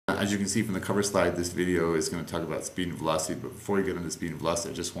as you can see from the cover slide, this video is going to talk about speed and velocity, but before we get into speed and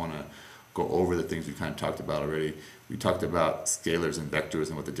velocity, I just want to go over the things we kind of talked about already. We talked about scalars and vectors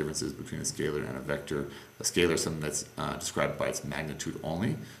and what the difference is between a scalar and a vector. A scalar is something that's described by its magnitude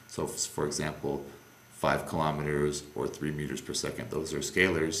only. So for example, 5 kilometers or 3 meters per second, those are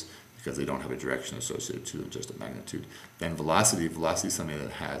scalars because they don't have a direction associated to them, just a magnitude. Then velocity is something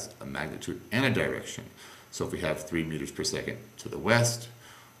that has a magnitude and a direction. So if we have 3 meters per second to the west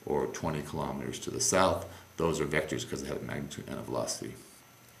or 20 kilometers to the south, those are vectors because they have a magnitude and a velocity.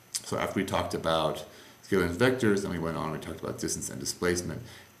 So after we talked about scalars and vectors, then we went on and we talked about distance and displacement.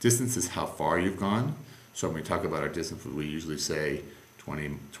 Distance is how far you've gone. So when we talk about our distance, we usually say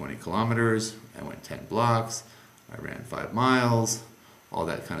 20 kilometers, I went 10 blocks, I ran 5 miles, all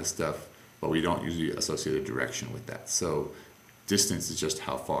that kind of stuff, but we don't usually associate a direction with that. So distance is just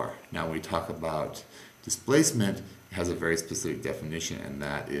how far. Now when we talk about displacement, it has a very specific definition, and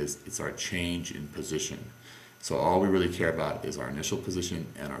that is it's our change in position. So all we really care about is our initial position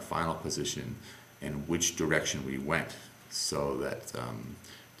and our final position and which direction we went. So that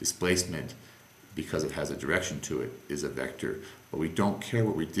displacement, because it has a direction to it, is a vector. But we don't care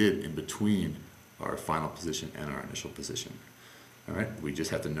what we did in between our final position and our initial position. All right, we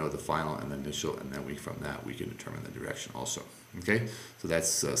just have to know the final and the initial, and then from that we can determine the direction also. Okay, so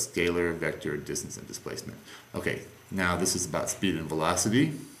that's scalar, vector, distance, and displacement. Okay, now this is about speed and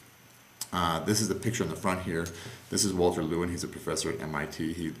velocity. This is the picture on the front here. This is Walter Lewin. He's a professor at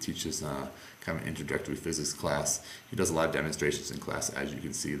MIT. He teaches kind of an introductory physics class. He does a lot of demonstrations in class, as you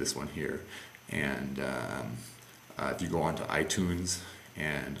can see this one here. And if you go onto iTunes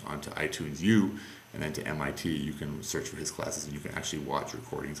and onto iTunes U and then to MIT, you can search for his classes and you can actually watch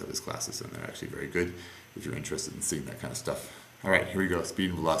recordings of his classes, and they're actually very good if you're interested in seeing that kind of stuff. All right, here we go,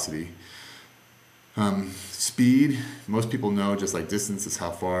 speed and velocity. Speed, most people know, just like distance is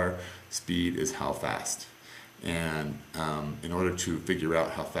how far, speed is how fast. And in order to figure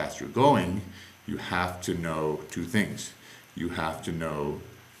out how fast you're going, you have to know two things. You have to know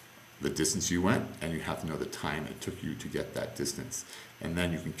the distance you went, and you have to know the time it took you to get that distance. And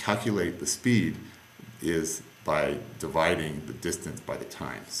then you can calculate the speed is by dividing the distance by the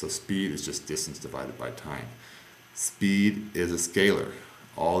time. So speed is just distance divided by time. Speed is a scalar.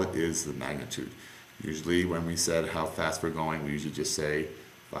 All it is the magnitude. Usually when we said how fast we're going, we usually just say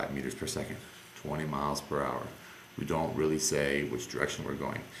 5 meters per second, 20 miles per hour. We don't really say which direction we're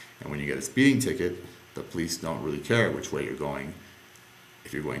going. And when you get a speeding ticket, the police don't really care which way you're going.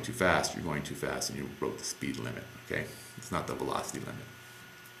 If you're going too fast, you're going too fast and you broke the speed limit, okay? It's not the velocity limit.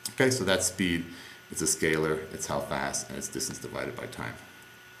 Okay, so that's speed. It's a scalar, it's how fast, and it's distance divided by time.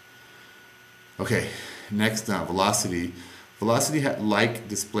 Okay, next, velocity. Velocity, like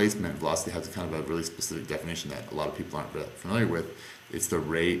displacement, velocity has kind of a really specific definition that a lot of people aren't familiar with. It's the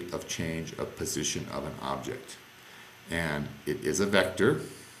rate of change of position of an object. And it is a vector,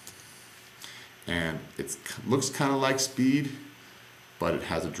 and it looks kind of like speed, but it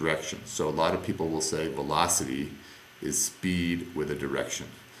has a direction. So a lot of people will say velocity is speed with a direction.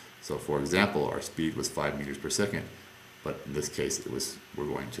 So for example, our speed was 5 meters per second, but in this case we're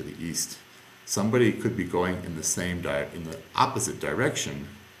going to the east. Somebody could be going in the opposite direction,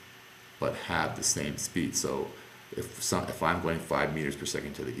 but have the same speed. So if I'm going 5 meters per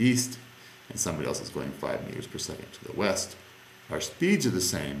second to the east, and somebody else is going 5 meters per second to the west, our speeds are the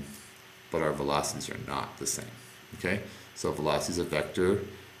same, but our velocities are not the same. Okay? So velocity is a vector.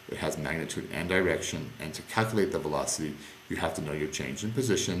 It has magnitude and direction, and to calculate the velocity, you have to know your change in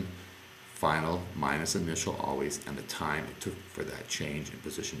position, final minus initial always, and the time it took for that change in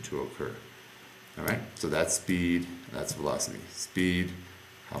position to occur. All right, so that's speed, that's velocity. Speed,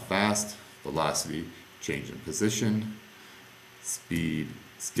 how fast, velocity, change in position, speed,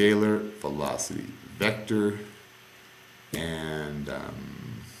 scalar, velocity, vector, and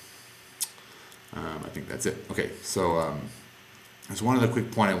I think that's it. Okay, so there's one other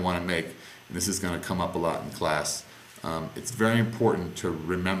quick point I want to make, and this is going to come up a lot in class. It's very important to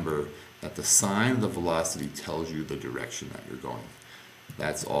remember that the sign of the velocity tells you the direction that you're going.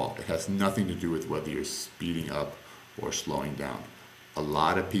 That's all. It has nothing to do with whether you're speeding up or slowing down. A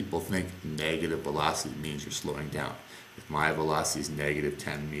lot of people think negative velocity means you're slowing down. If my velocity is negative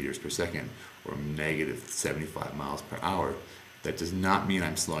 10 meters per second or negative 75 miles per hour, that does not mean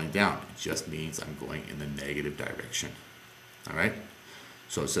I'm slowing down. It just means I'm going in the negative direction. All right?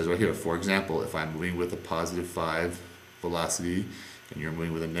 So it says right here, for example, if I'm moving with a positive 5 velocity and you're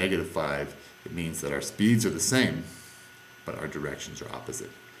moving with a negative 5, it means that our speeds are the same, but our directions are opposite.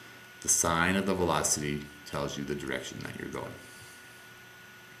 The sign of the velocity tells you the direction that you're going.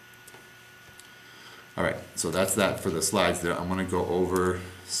 All right, so that's that for the slides there. I'm going to go over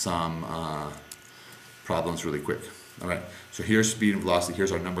some problems really quick. All right, so here's speed and velocity.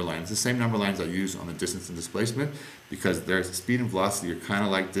 Here's our number lines. The same number lines I use on the distance and displacement, because there's speed and velocity are kind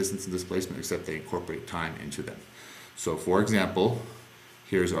of like distance and displacement, except they incorporate time into them. So for example,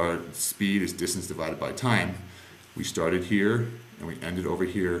 here's our speed is distance divided by time. We started here and we ended over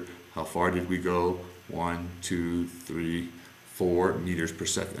here. How far did we go? 1, 2, 3, 4 meters per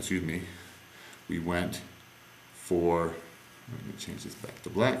second. Excuse me. We went for, let me change this back to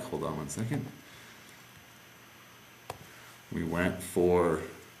black. Hold on one second. We went for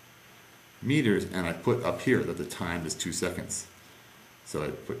meters, and I put up here that the time is 2 seconds. So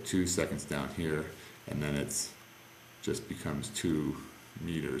I put 2 seconds down here, and then it's just becomes 2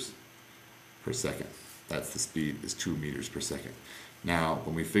 meters per second. That's the speed, is 2 meters per second. Now,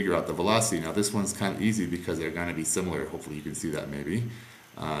 when we figure out the velocity, now this one's kind of easy because they're going to be similar. Hopefully you can see that maybe.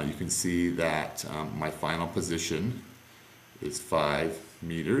 You can see that my final position is 5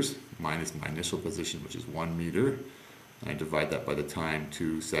 meters minus my initial position, which is 1 meter. And I divide that by the time,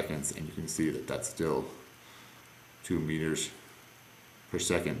 2 seconds, and you can see that that's still 2 meters per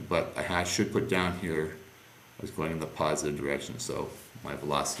second. But I should put down here, I was going in the positive direction, so my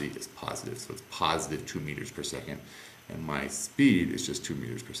velocity is positive. So it's positive 2 meters per second, and my speed is just 2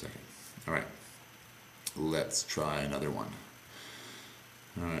 meters per second. All right, let's try another one.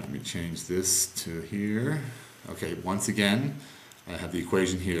 All right, let me change this to here. Okay, once again, I have the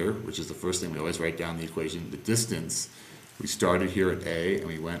equation here, which is the first thing we always write down the equation. The distance, we started here at A and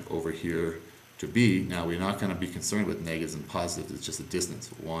we went over here to B. Now we're not going to be concerned with negatives and positives, it's just a distance.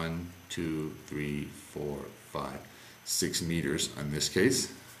 1, 2, 3, 4, 5, 6 meters in this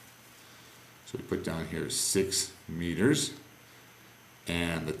case. So we put down here 6 meters,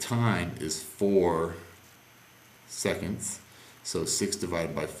 and the time is 4 seconds. So 6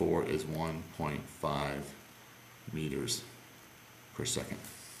 divided by 4 is 1.5 meters per second.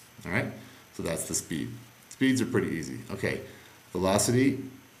 All right, so that's the speed. Speeds are pretty easy. Okay, velocity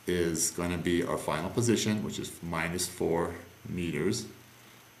is going to be our final position, which is minus 4 meters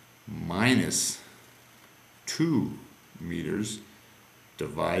minus 2 meters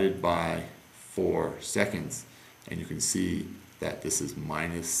divided by 4 seconds. And you can see that this is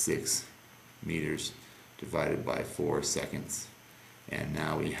minus 6 meters divided by 4 seconds. And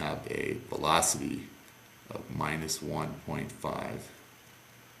now we have a velocity of minus 1.5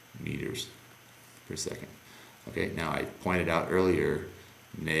 meters per second. Okay, now I pointed out earlier,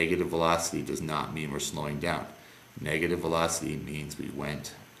 negative velocity does not mean we're slowing down. Negative velocity means we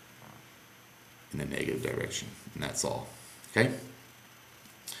went in the negative direction, and that's all. Okay?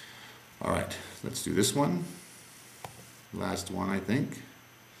 All right, let's do this one. Last one, I think.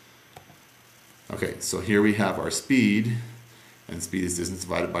 Okay, so here we have our speed, and speed is distance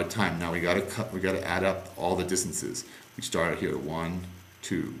divided by time. Now we gotta add up all the distances. We started here 1,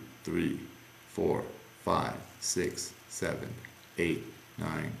 2, 3, 4, 5, 6, 7, 8,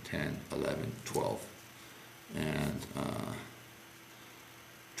 9, 10, 11, 12. And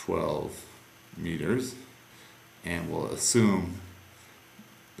 12 meters. And we'll assume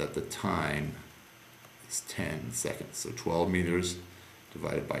that the time is 10 seconds. So 12 meters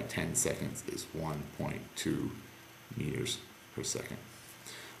divided by 10 seconds is 1.2 meters per second.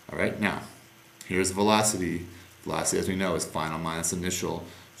 All right, now here's velocity. Velocity, as we know, is final minus initial.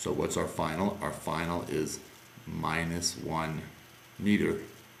 So what's our final? Our final is minus 1 meter.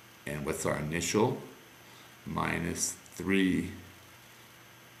 And what's our initial? Minus 3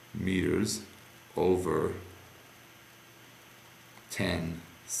 meters over 10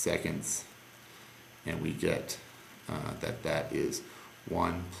 seconds. And we get that is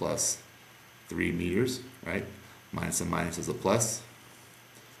 1 plus 3 meters, right? Minus and minus is a plus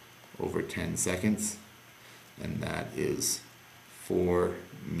over 10 seconds. And that is 4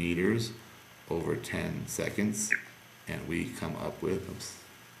 meters over 10 seconds. And we come up with,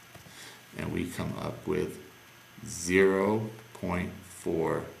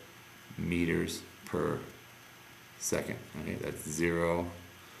 0.4 meters per second. Okay, that's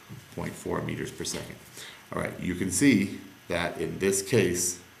 0.4 meters per second. All right, you can see that in this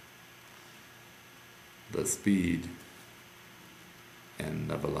case, the speed and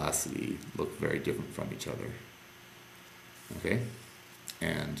the velocity look very different from each other. Okay,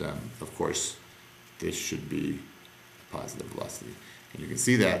 and of course, this should be positive velocity. And you can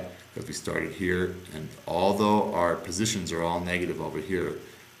see that because we started here, and although our positions are all negative over here,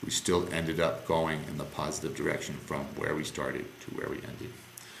 we still ended up going in the positive direction from where we started to where we ended.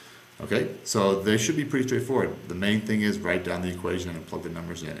 Okay, so they should be pretty straightforward. The main thing is write down the equation and plug the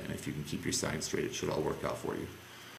numbers in, and if you can keep your signs straight, it should all work out for you.